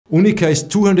UNIQA is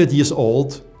 200 years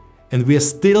old, and we are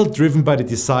still driven by the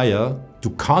desire to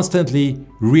constantly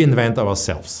reinvent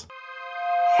ourselves.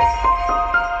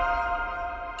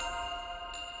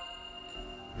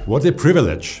 What a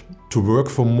privilege to work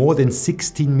for more than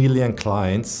 16 million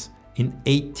clients in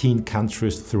 18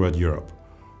 countries throughout Europe.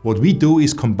 What we do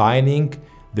is combining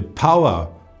the power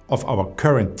of our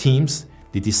current teams,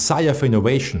 the desire for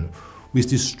innovation, with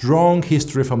the strong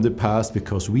history from the past,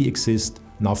 because we exist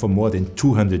now for more than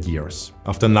 200 years.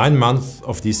 After 9 months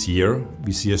of this year,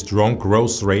 we see a strong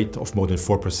growth rate of more than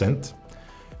 4%,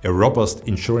 a robust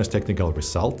insurance technical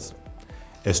result,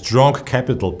 a strong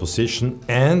capital position,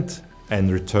 and a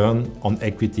return on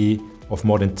equity of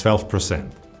more than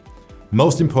 12%.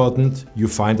 Most important, you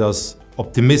find us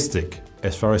optimistic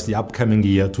as far as the upcoming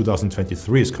year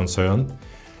 2023 is concerned.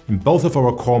 In both of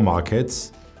our core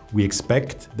markets, we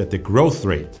expect that the growth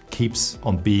rate keeps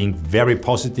on being very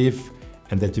positive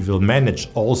and that we will manage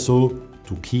also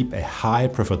to keep a high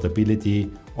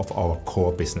profitability of our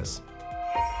core business.